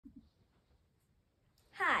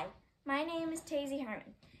name is Tayzi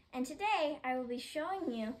Herrmann, and today I will be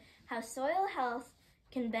showing you how soil health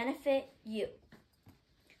can benefit you.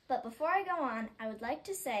 But before I go on, I would like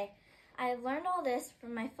to say I have learned all this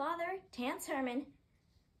from my father, Tayzi Herrmann,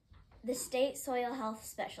 the state soil health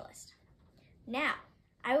specialist. Now,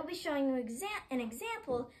 I will be showing you an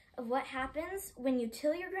example of what happens when you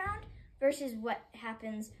till your ground versus what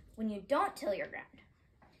happens when you don't till your ground.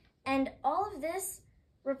 And all of this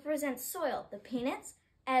represents soil, the peanuts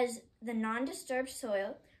as the non-disturbed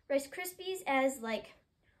soil, Rice Krispies as like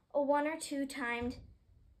a 1 or 2 timed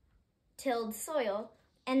tilled soil,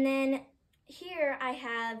 and then here I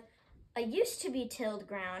have a used to be tilled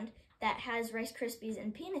ground that has Rice Krispies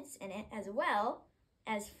and peanuts in it as well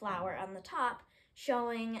as flour on the top,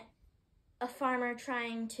 showing a farmer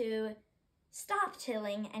trying to stop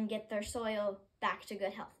tilling and get their soil back to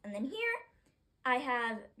good health. And then here I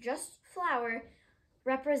have just flour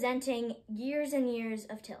representing years and years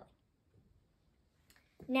of tilling.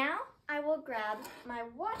 Now I will grab my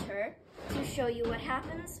water to show you what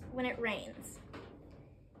happens when it rains.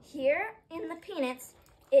 Here in the peanuts,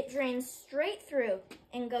 it drains straight through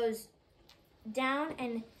and goes down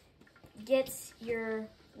and gets your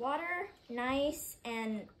water nice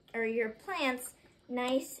and, or your plants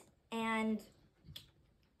nice and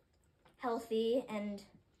healthy and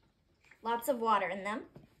lots of water in them.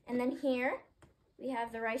 And then here we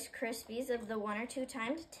have the Rice Krispies of the 1 or 2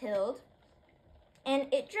 times tilled. And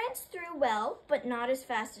it drains through well, but not as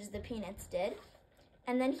fast as the peanuts did.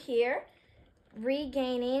 And then here,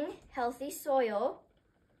 regaining healthy soil,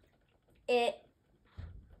 it's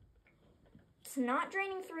not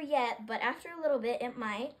draining through yet, but after a little bit it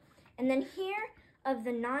might. And then here of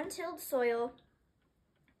the non-tilled soil,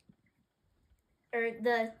 or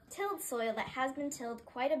the tilled soil that has been tilled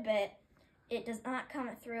quite a bit, it does not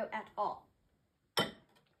come through at all.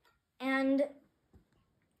 And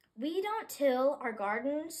we don't till our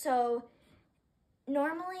garden, so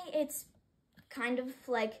normally it's kind of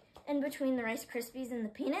like in between the Rice Krispies and the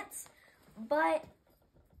peanuts, but,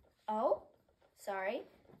 oh, sorry,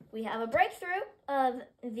 we have a breakthrough of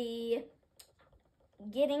the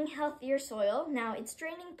getting healthier soil. Now it's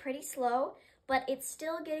draining pretty slow, but it's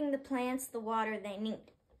still getting the plants the water they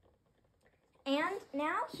need. And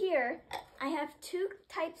now here, I have 2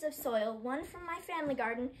 types of soil, one from my family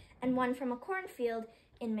garden and one from a cornfield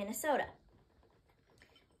in Minnesota.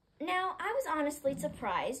 Now, I was honestly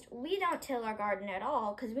surprised. We don't till our garden at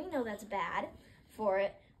all because we know that's bad for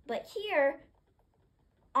it. But here,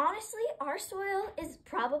 honestly, our soil is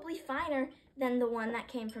probably finer than the one that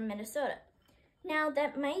came from Minnesota. Now,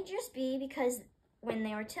 that might just be because when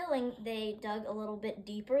they were tilling, they dug a little bit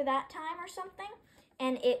deeper that time or something,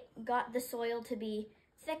 and it got the soil to be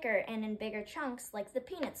thicker and in bigger chunks like the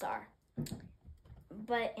peanuts are.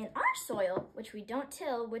 But in our soil, which we don't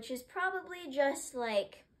till, which is probably just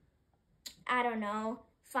like, I don't know,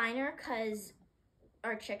 finer because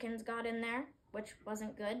our chickens got in there, which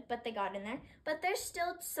wasn't good, but they got in there. But there's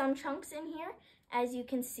still some chunks in here, as you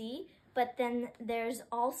can see. But then there's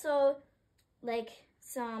also like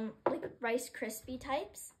some like Rice Krispie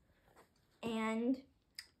types. And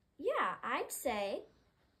yeah, I'd say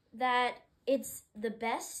that it's the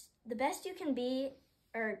best you can be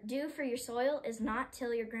or do for your soil is not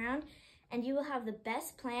till your ground, and you will have the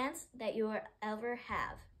best plants that you will ever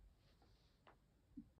have.